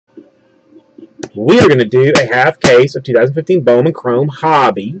we are going to do a half case of 2015 Bowman Chrome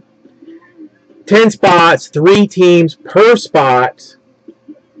Hobby. 10 spots, 3 teams per spot.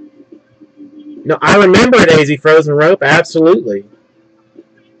 No, I remember it, AZ Frozen Rope, absolutely.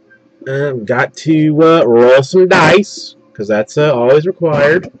 Got to roll some dice, because that's always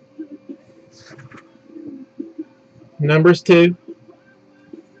required. Numbers 2.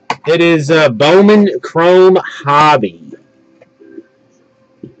 It is Bowman Chrome Hobby.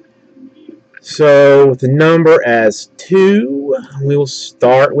 So, with the number as 2, we will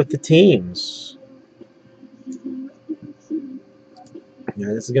start with the teams.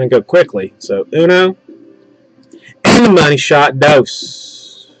 Now, this is going to go quickly. So, uno. And the money shot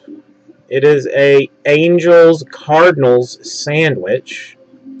dos. It is a Angels-Cardinals sandwich.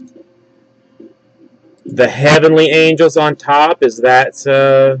 The Heavenly Angels on top, is that...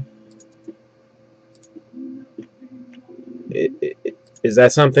 is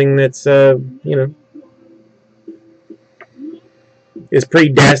that something that's, you know, is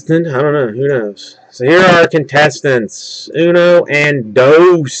predestined? I don't know. Who knows? So here are our contestants. Uno and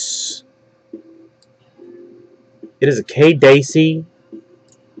dos. It is a K. Dacey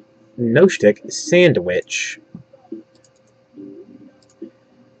no-stick sandwich.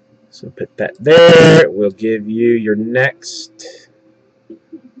 So put that there. We'll give you your next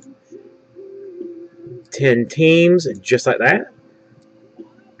 10 teams just like that.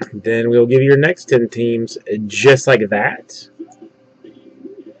 Then we'll give you your next 10 teams just like that.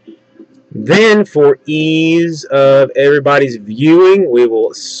 Then, for ease of everybody's viewing, we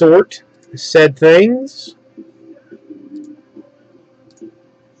will sort said things.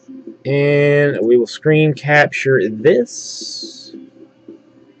 And we will screen capture this.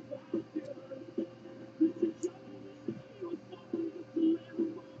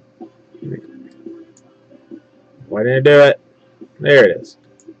 Why didn't I do it? There it is.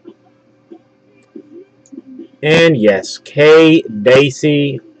 And yes, K.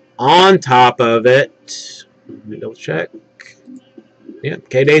 Dacey on top of it. Let me double check. Yep,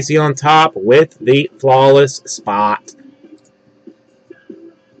 K. Dacey on top with the flawless spot.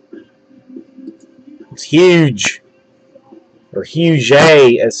 It's huge. Or huge,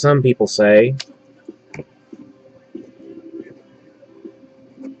 as some people say.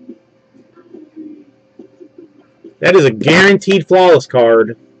 That is a guaranteed flawless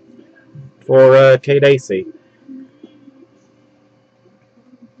card for K. Dacey.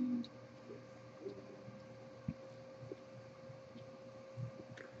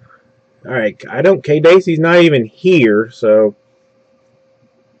 Alright, K. Dacey's not even here, so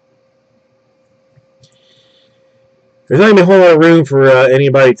there's not even a whole lot of room for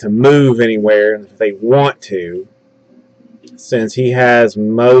anybody to move anywhere if they want to, since he has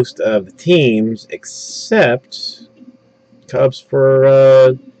most of the teams except Cubs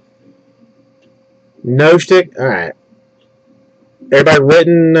for no stick. Alright. Everybody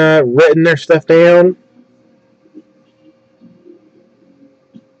written their stuff down.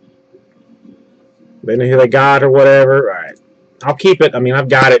 They know who they got or whatever. Alright. I'll keep it. I mean, I've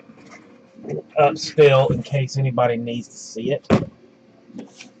got it up still in case anybody needs to see it.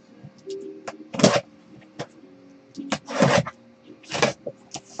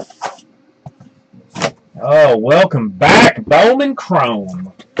 Oh, welcome back, Bowman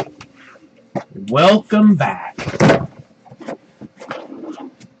Chrome. Welcome back.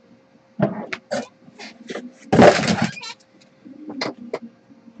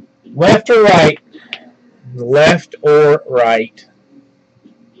 Left or right? Left or right?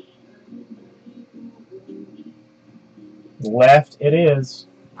 Left it is.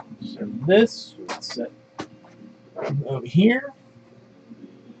 So this, let's set over here.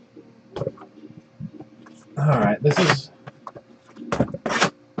 Alright, this is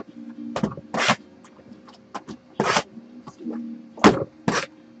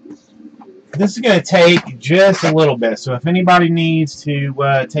going to take just a little bit. So if anybody needs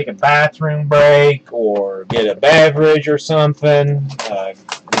to take a bathroom break or get a beverage or something,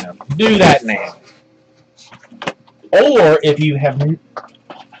 you know, do that now. Or if you've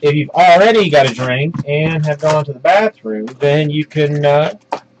already got a drink and have gone to the bathroom, then you can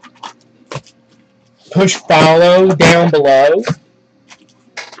push follow down below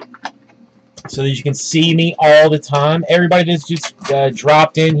so that you can see me all the time. Everybody just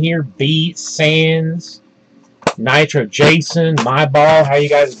dropped in here. B Sands, Nitro Jason, My Ball. How you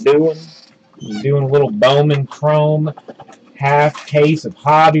guys doing? I'm doing a little Bowman Chrome half case of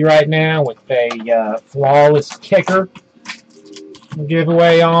hobby right now with a flawless kicker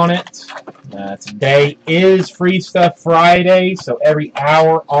giveaway on it. Today is Free Stuff Friday, so every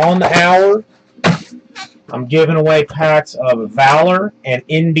hour on the hour I'm giving away packs of Valor and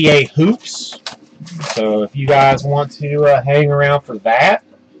NBA Hoops. So if you guys want to hang around for that,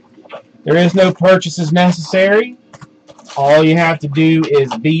 there is no purchases necessary. All you have to do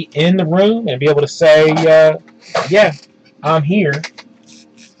is be in the room and be able to say, yeah, I'm here,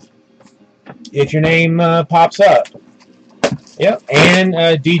 if your name pops up. Yep,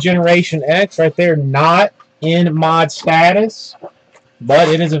 and Degeneration X right there, not in mod status, but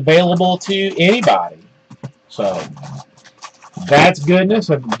it is available to anybody. So that's goodness.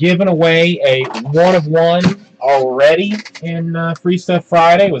 I've given away a 1-of-1 already in Free Stuff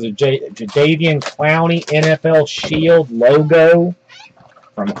Friday. It was a Jadeveon Clowney NFL Shield logo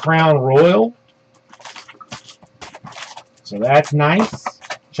from Crown Royal. So that's nice.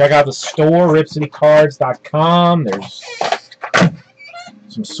 Check out the store, ripcitycards.com. There's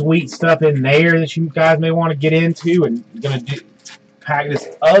some sweet stuff in there that you guys may want to get into. And I'm going to pack this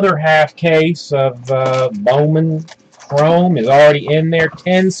other half case of Bowman Chrome is already in there.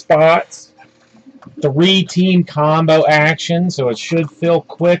 10 spots. 3-team combo action, so it should fill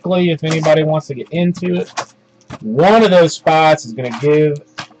quickly if anybody wants to get into it. One of those spots is going to give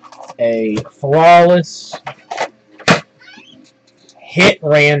a flawless hit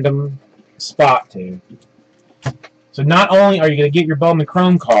random spot to. So not only are you going to get your Bowman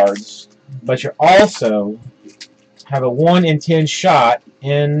Chrome cards, but you're also have a 1 in 10 shot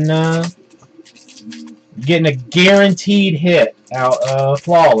in getting a guaranteed hit out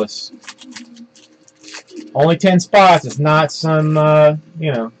flawless. Only 10 spots. It's not some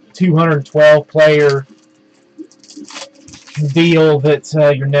 212 player deal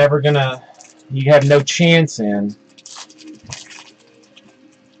that you're never gonna, you have no chance in.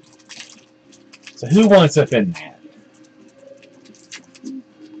 So who wants up in that?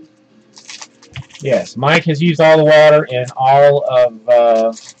 Yes, Mike has used all the water in all of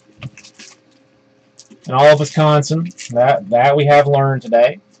Wisconsin. That we have learned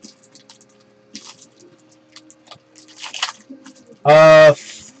today.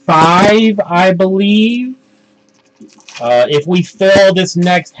 5, I believe. If we fill this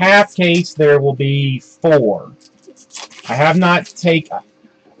next half case, there will be 4. I have not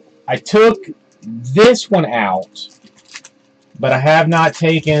I took this one out, but I have not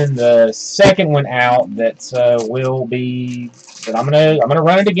taken the second one out. That will be. But I'm gonna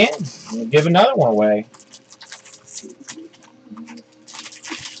run it again. I'm gonna give another one away.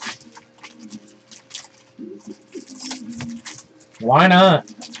 Why not?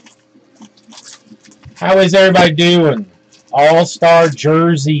 How is everybody doing? All-Star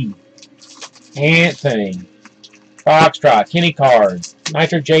Jersey, Anthony, Foxtrot, Kenny Cards,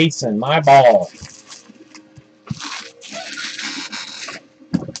 Nitro Jason, My Ball.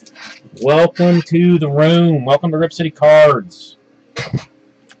 Welcome to the room. Welcome to Rip City Cards.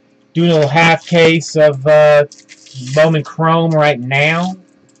 Doing a little half case of Bowman Chrome right now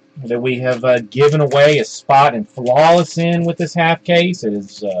that we have given away a spot in Flawless in with this half case. It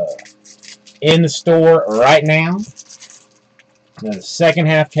is in the store right now. And the second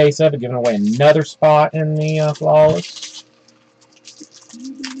half case of it, giving away another spot in the Flawless.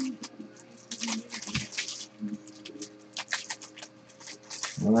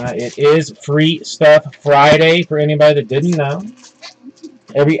 It is Free Stuff Friday for anybody that didn't know.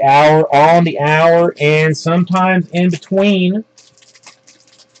 Every hour, on the hour, and sometimes in between,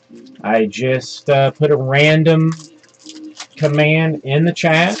 I just put a random command in the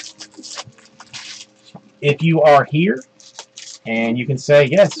chat. If you are here, and you can say,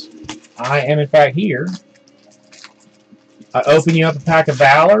 yes, I am in fact here, I open you up a pack of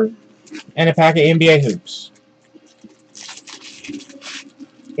Valor and a pack of NBA Hoops.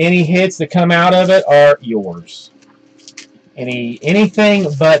 Any hits that come out of it are yours. Anything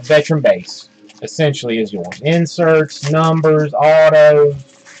but veteran base, essentially, is yours. Inserts, numbers, autos,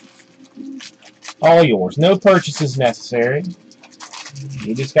 all yours. No purchases necessary.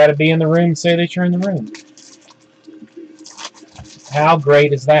 You just got to be in the room and say that you're in the room. How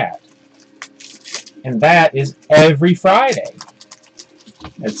great is that? And that is every Friday.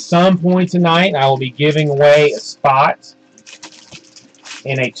 At some point tonight, I will be giving away a spot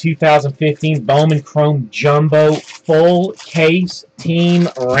in a 2015 Bowman Chrome Jumbo full case team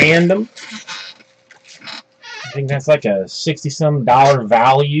random. I think that's like a $60-some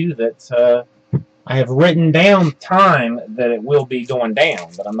value that I have written down time that it will be going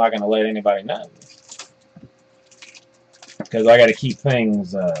down, but I'm not going to let anybody know. Because I got to keep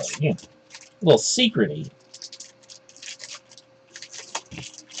things, a little secret-y.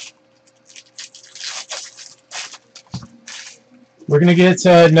 We're gonna get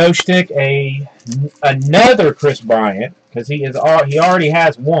No Stick another Chris Bryant, because he already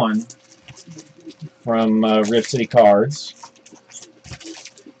has one from Rip City Cards.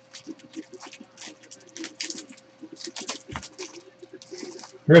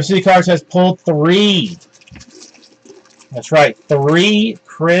 Hero City Cards has pulled 3. That's right, 3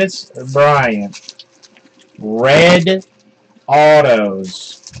 Chris Bryant red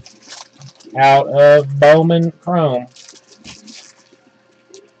autos out of Bowman Chrome.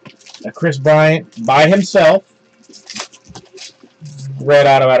 A Chris Bryant by himself. Red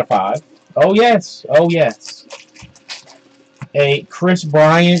auto out of 5. Oh yes, oh yes. A Chris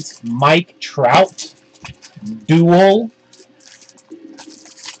Bryant Mike Trout dual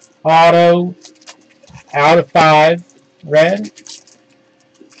auto out of 5 red.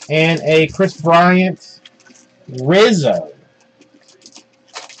 And a Chris Bryant Rizzo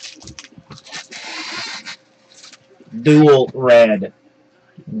dual red.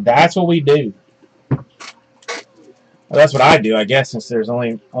 That's what we do. Well, that's what I do, I guess, since there's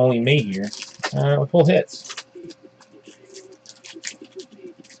only me here. We pull hits.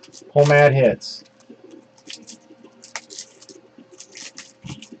 Pull mad hits.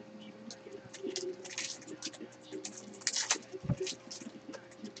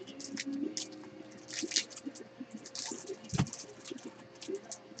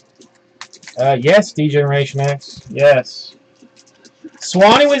 Yes, D-Generation X. Yes.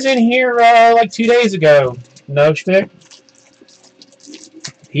 Swanee was in here like 2 days ago. No shtick.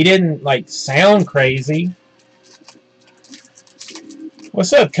 He didn't like sound crazy.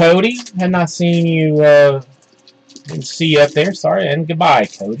 What's up, Cody? Had not seen you. Didn't see you up there. Sorry, and goodbye,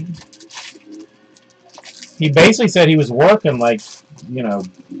 Cody. He basically said he was working like, you know,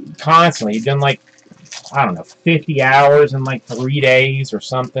 constantly. He'd done like, I don't know, 50 hours in like 3 days or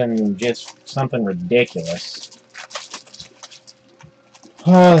something. Just something ridiculous.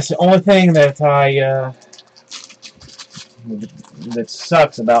 Oh, that's the only thing that that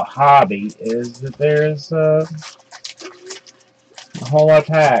sucks about hobby is that there's a whole lot of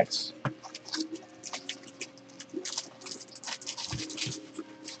packs.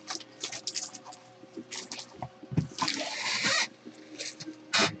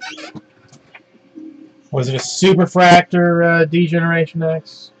 Was it a Super Fractor D-Generation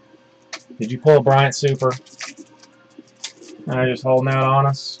X? Did you pull a Bryant Super? Just holding out on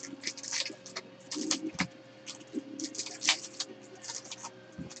us.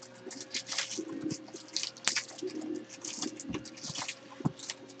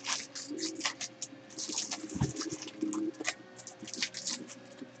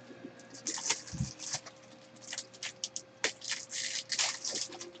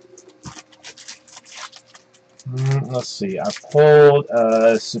 Let's see. I pulled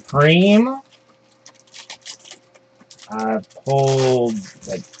Supreme. I pulled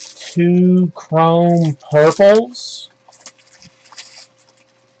like 2 Chrome Purples.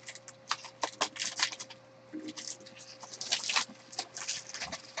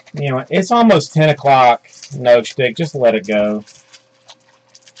 You know, it's almost 10 o'clock. No stick. Just let it go.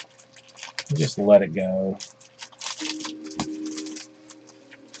 Just let it go.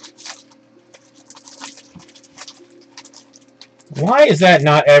 Why is that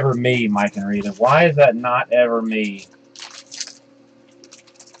not ever me, Mike and Rita? Why is that not ever me?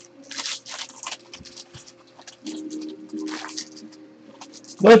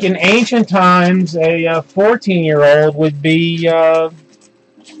 Look, in ancient times, a 14-year-old would be,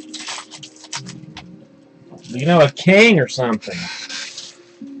 you know, a king or something.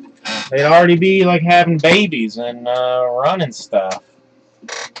 They'd already be, like, having babies and running stuff.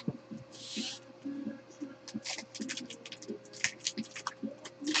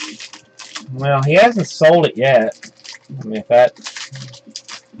 Well, he hasn't sold it yet. I mean, if that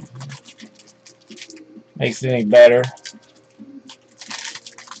makes it any better.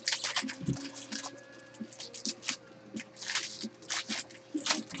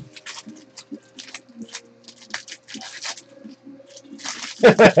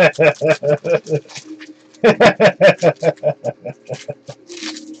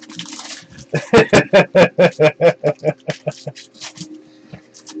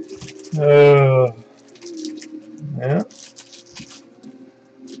 Yeah.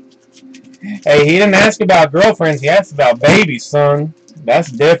 Hey, he didn't ask about girlfriends. He asked about babies, son.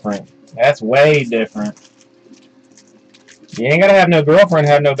 That's different. That's way different. You ain't gotta have no girlfriend,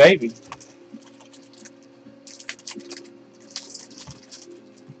 have no baby.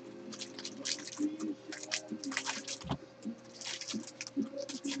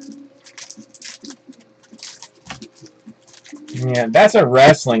 Yeah, that's a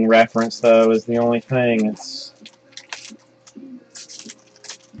wrestling reference, though, is the only thing. It's...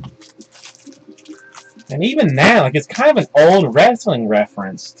 And even now, like, it's kind of an old wrestling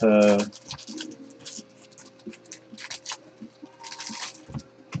reference to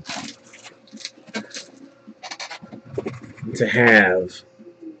have.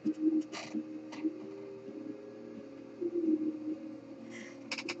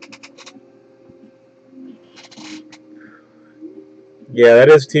 Yeah, that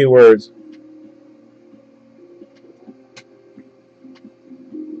is 2 words.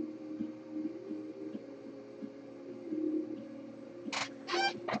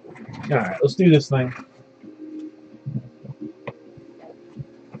 Alright, let's do this thing.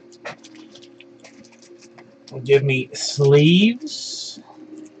 Give me sleeves.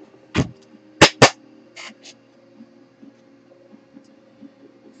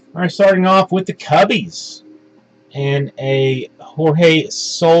 Alright, starting off with the Cubbies. And a Jorge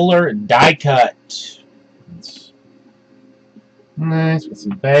Soler die cut. That's nice with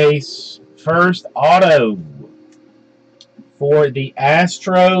some base. First auto for the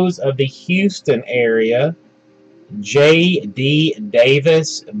Astros of the Houston area. J.D.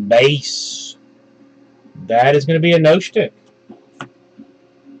 Davis base. That is going to be a no-stick.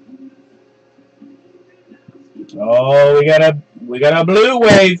 Oh, we got a blue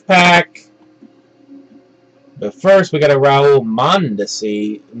wave pack. But first, we got a Raul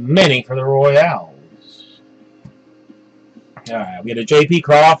Mondesi mini for the Royals. All right, we got a J.P.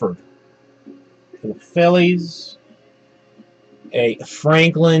 Crawford for the Phillies. A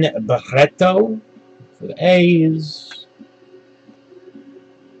Franklin Barreto for the A's.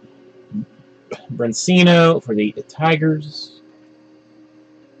 Brancino for the Tigers.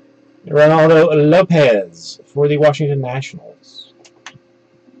 Ronaldo Lopez for the Washington Nationals.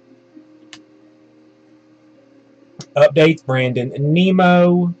 Updates, Brandon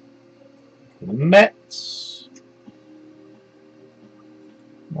Nemo for the Mets.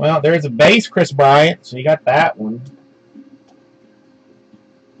 Well, there's a base, Chris Bryant, so you got that one.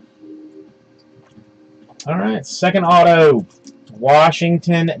 All right, second auto,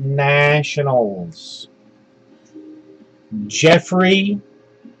 Washington Nationals. Jeffrey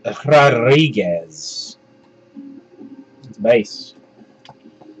Rodriguez. It's base.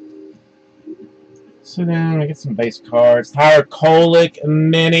 So then we get some base cards. Tyler Kolek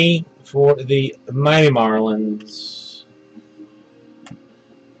mini for the Miami Marlins.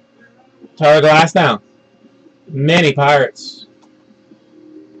 Tyler Glass now. Mini Pirates.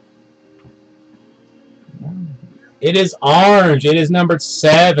 It is orange. It is numbered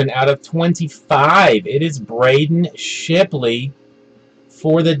 7 out of 25. It is Braden Shipley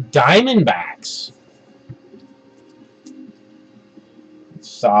for the Diamondbacks.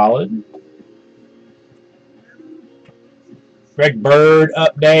 Solid. Greg Bird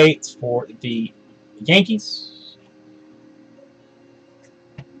updates for the Yankees.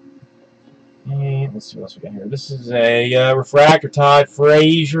 And let's see what else we got here. This is a refractor, Todd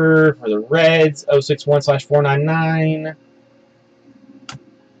Frazier for the Reds, 061/499.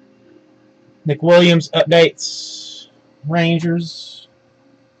 Nick Williams updates, Rangers.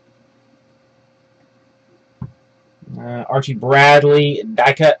 Archie Bradley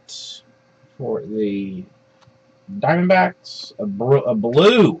die cut for the Diamondbacks. A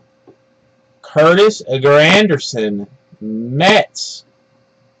blue, Curtis Granderson, Mets.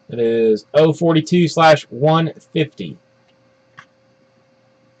 It is 042/150.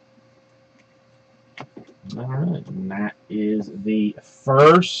 All right, and that is the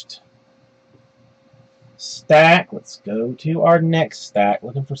first stack. Let's go to our next stack.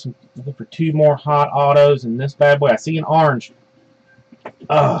 Looking for 2 more hot autos in this bad boy. I see an orange.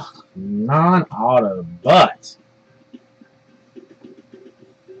 Ugh, non-auto, but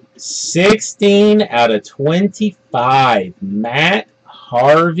 16 out of 25. Matt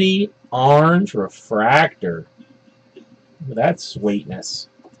Harvey orange refractor. That's sweetness.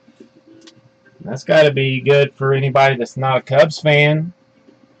 That's got to be good for anybody that's not a Cubs fan.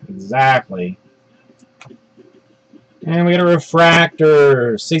 Exactly. And we got a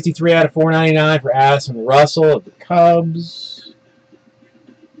refractor. 63 out of 499 for Addison Russell of the Cubs.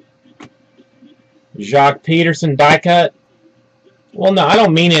 Jacques Peterson die cut. Well, no, I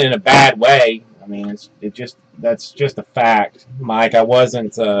don't mean it in a bad way. I mean, that's just a fact, Mike. I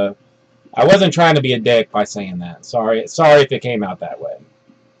wasn't trying to be a dick by saying that. Sorry if it came out that way.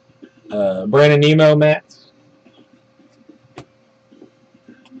 Brandon Nemo, Mets.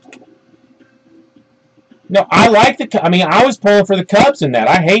 No, I like the. I mean, I was pulling for the Cubs in that.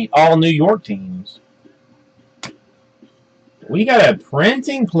 I hate all New York teams. We got a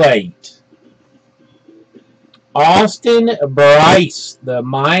printing plate. Austin Bryce, the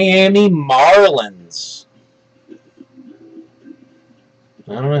Miami Marlins.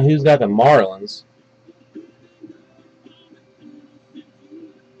 I don't know who's got the Marlins.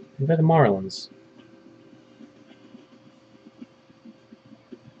 Who got the Marlins?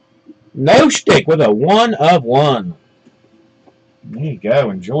 No stick with a 1 of 1. There you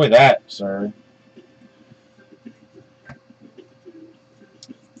go. Enjoy that, sir.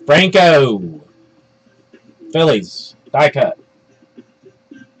 Franco. Phillies. Die cut.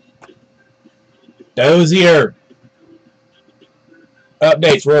 Dozier.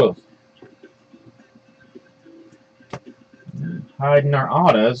 Updates, Rose. Hiding our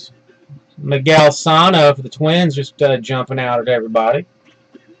autos. Miguel Sano for the Twins just jumping out at everybody.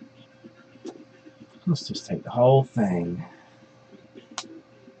 Let's just take the whole thing.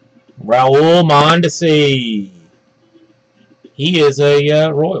 Raul Mondesi. He is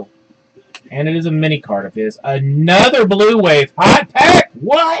a Royal. And it is a mini card of his. Another Blue Wave. Hot pack.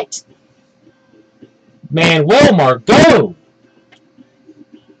 What? Manuel Margot.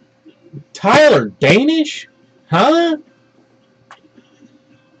 Tyler Danish? Huh?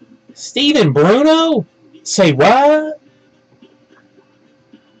 Steven Bruno? Say what?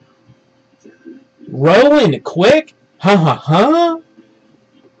 Rowan Quick? Huh?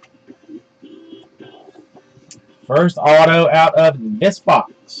 First auto out of this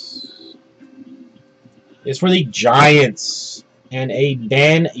box is for the Giants and a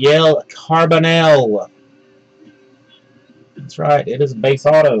Daniel Carbonell. That's right, it is a base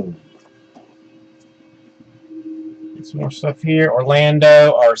auto. Some more stuff here.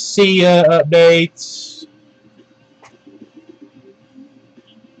 Orlando Arcia updates.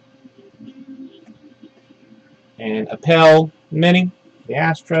 And Appel Mini, the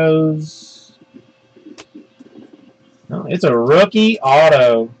Astros. No, it's a rookie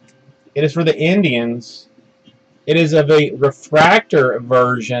auto. It is for the Indians. It is of a refractor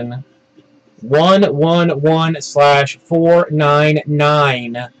version.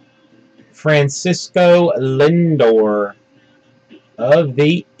 111/499. Francisco Lindor of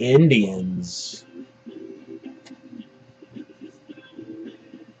the Indians.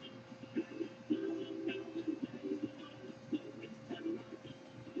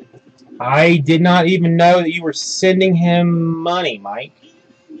 I did not even know that you were sending him money, Mike.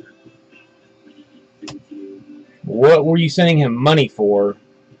 What were you sending him money for?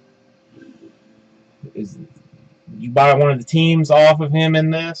 Is you buy one of the teams off of him in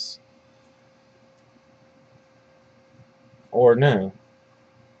this? Or no?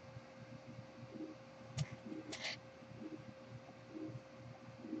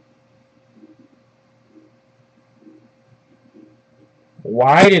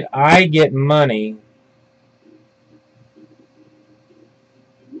 Why did I get money?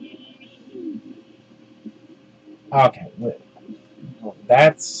 Okay, well,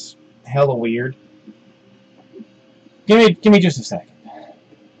 that's hella weird. Give me just a second.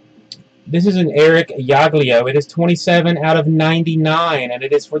 This is an Eric Yaglio. It is 27 out of 99, and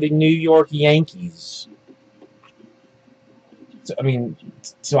it is for the New York Yankees. So, I mean,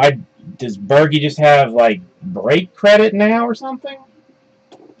 does Bergie just have, like, break credit now or something?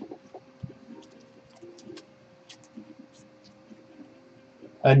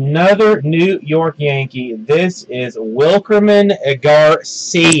 Another New York Yankee. This is Wilkerman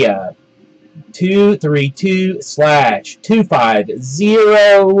Garcia.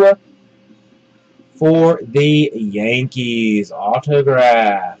 232/250 for the Yankees.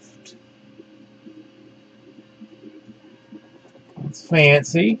 Autographed. That's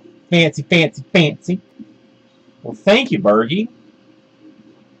fancy. Fancy. Well, thank you, Bergie.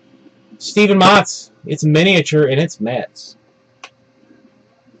 Steven Motts. It's miniature and it's Mets.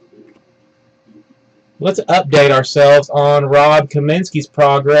 Let's update ourselves on Rob Kaminsky's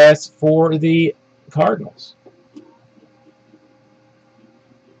progress for the Cardinals.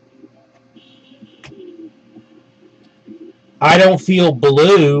 I don't feel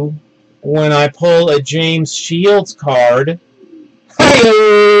blue when I pull a James Shields card.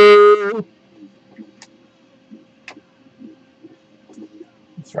 Hi-yo!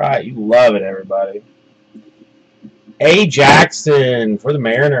 That's right, you love it, everybody. A. Jackson for the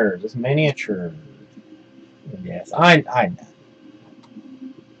Mariners. It's miniature. Yes, I know.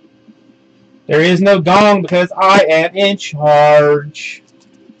 There is no gong because I am in charge.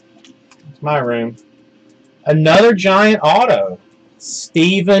 It's my room. Another giant auto.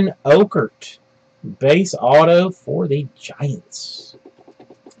 Steven Okert. Base auto for the Giants.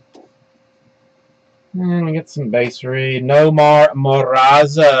 And we get some base read. Nomar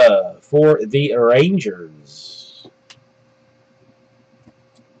Moraza for the Rangers.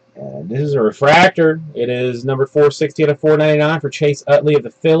 And this is a refractor. It is number 460 out of 499 for Chase Utley of the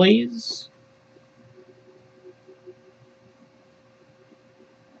Phillies.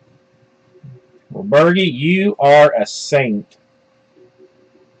 Well, Bergie, you are a saint.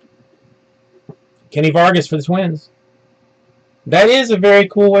 Kenny Vargas for the Twins. That is a very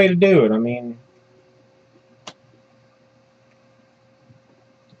cool way to do it. I mean,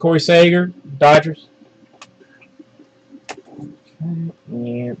 Corey Seager, Dodgers. Okay, and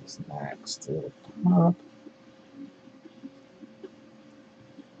next to the top.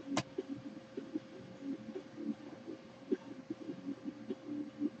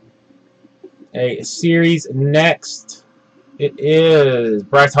 a series next. It is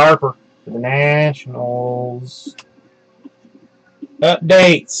Bryce Harper for the Nationals.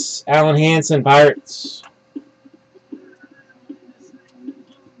 Updates. Alan Hansen, Pirates.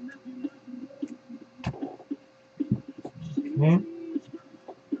 Okay.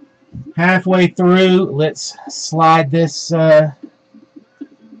 Halfway through, let's slide this. Well,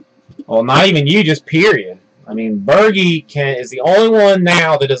 not even you, just period. I mean, Bergie is the only one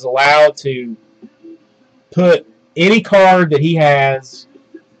now that is allowed to put any card that he has.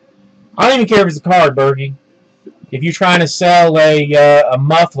 I don't even care if it's a card, Bergie. If you're trying to sell a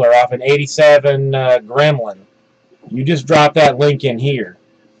muffler off an 87 Gremlin, you just drop that link in here.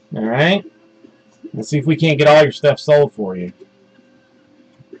 All right? Let's see if we can't get all your stuff sold for you.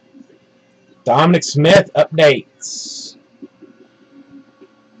 Dominic Smith updates.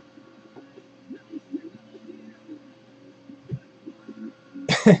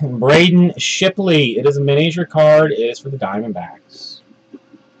 Braden Shipley. It is a miniature card. It is for the Diamondbacks.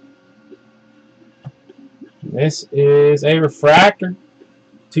 This is a refractor.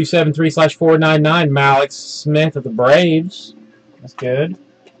 273/499. Malik Smith of the Braves. That's good.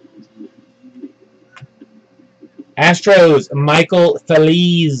 Astros. Michael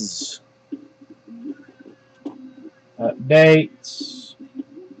Thales. Updates.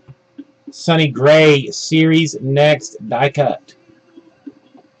 Sonny Gray. Series next. Die cut.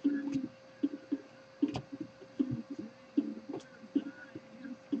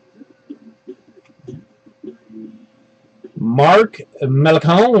 Mark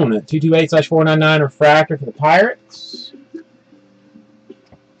Melicone, 228/499 refractor for the Pirates.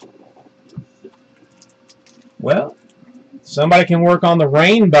 Well, somebody can work on the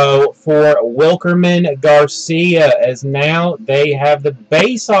rainbow for Wilkerman Garcia, as now they have the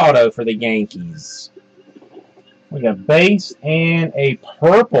base auto for the Yankees. We got base and a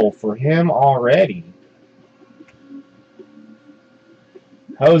purple for him already.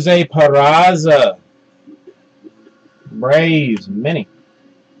 Jose Peraza. Braves, mini.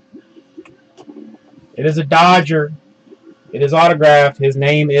 It is a Dodger. It is autographed. His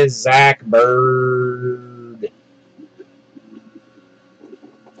name is Zach Bird.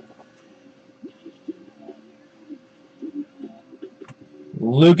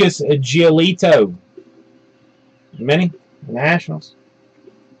 Lucas Giolito. Mini. Nationals.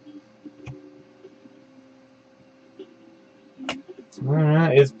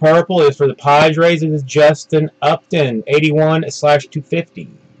 Alright, it's purple. It's for the Padres. It is Justin Upton, 81/250.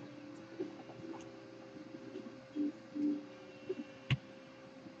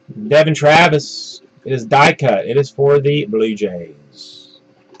 Devin Travis. It is die cut. It is for the Blue Jays.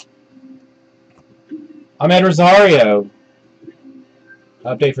 Ahmed Rosario.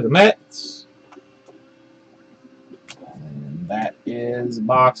 Update for the Mets. And that is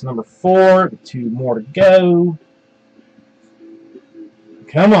box number 4. 2 more to go.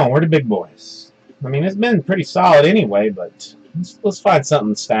 Come on, we're the big boys. I mean, it's been pretty solid anyway, but let's find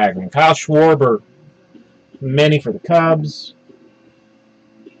something staggering. Kyle Schwarber, mini for the Cubs.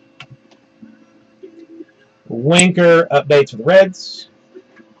 Winker, updates for the Reds.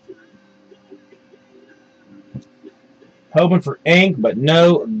 Hoping for ink, but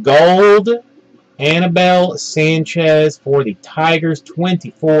no gold. Annabelle Sanchez for the Tigers,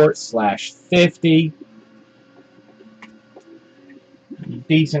 24/50.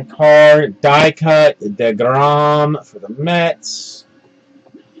 Decent card. Die cut. DeGrom for the Mets.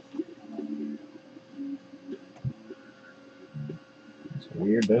 That's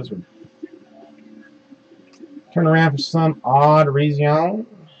weird. Those were turn around for some odd reason.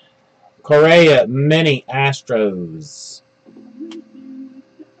 Correa mini Astros.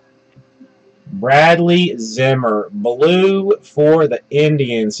 Bradley Zimmer blue for the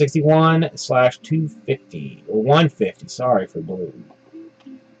Indians, 61/250 or 150. Sorry for blue.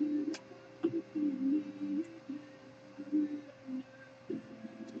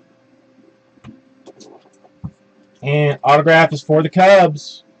 And autograph is for the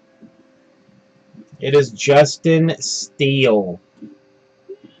Cubs. It is Justin Steele.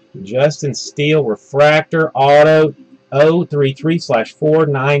 Justin Steele, refractor, auto,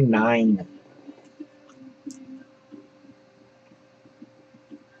 033/499.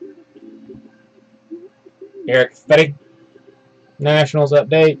 Eric Fettig, Nationals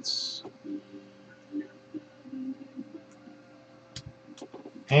updates.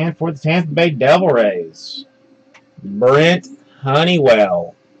 And for the Tampa Bay Devil Rays, Brent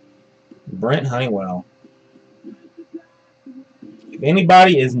Honeywell. Brent Honeywell. If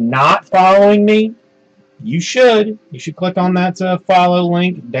anybody is not following me, you should. You should click on that follow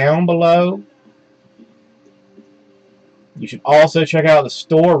link down below. You should also check out the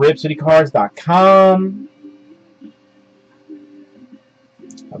store, ripcitycards.com.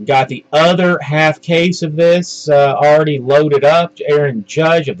 I've got the other half case of this already loaded up. Aaron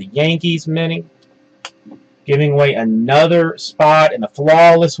Judge of the Yankees mini. Giving away another spot in the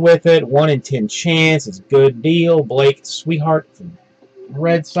flawless with it. 1 in 10 chance. It's a good deal. Blake Sweetheart from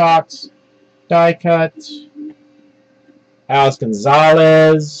Red Sox. Die cut. Alex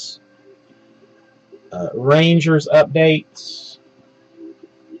Gonzalez. Rangers updates.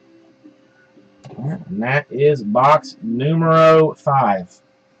 And that is box numero 5.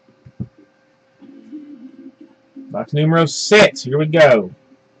 Box numero 6. Here we go.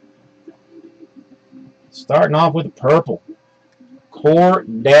 Starting off with the purple.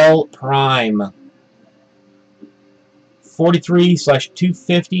 Cordell Prime.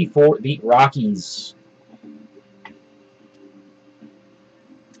 43/250 for the Rockies.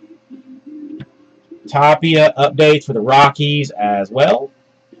 Tapia updates for the Rockies as well.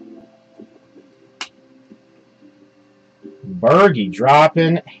 Berge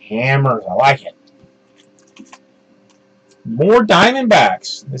dropping hammers. I like it. More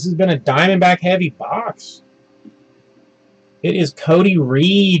Diamondbacks. This has been a Diamondback heavy box. It is Cody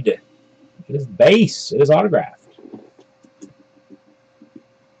Reed. It is base. It is autographed.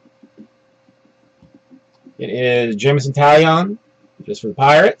 It is Jameson Taillon. Just for the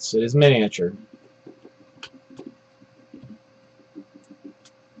Pirates. It is miniature.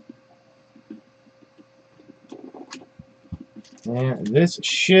 And this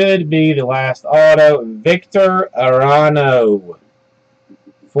should be the last auto. Victor Arano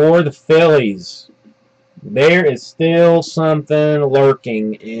for the Phillies. There is still something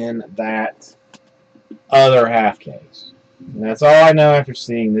lurking in that other half case. And that's all I know after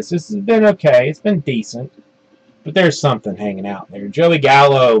seeing this. This has been okay. It's been decent. But there's something hanging out there. Joey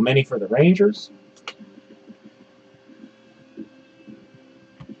Gallo, many for the Rangers.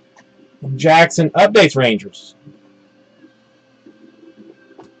 Jackson updates Rangers.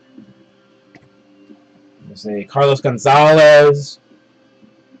 Say Carlos Gonzalez,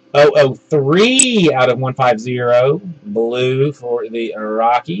 003 out of 150, blue for the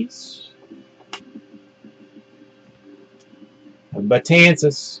Rockies.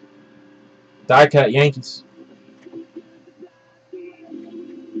 Betances, die cut Yankees.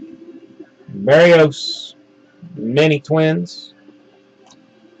 Barrios, mini Twins.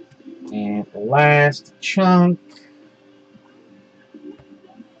 And last chunk,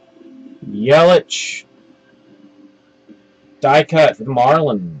 Yelich. Die cut for the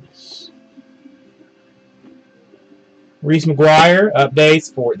Marlins. Reese McGuire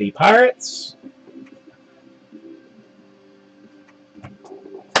updates for the Pirates.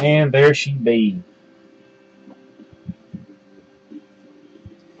 And there she be.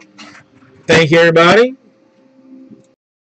 Thank you, everybody.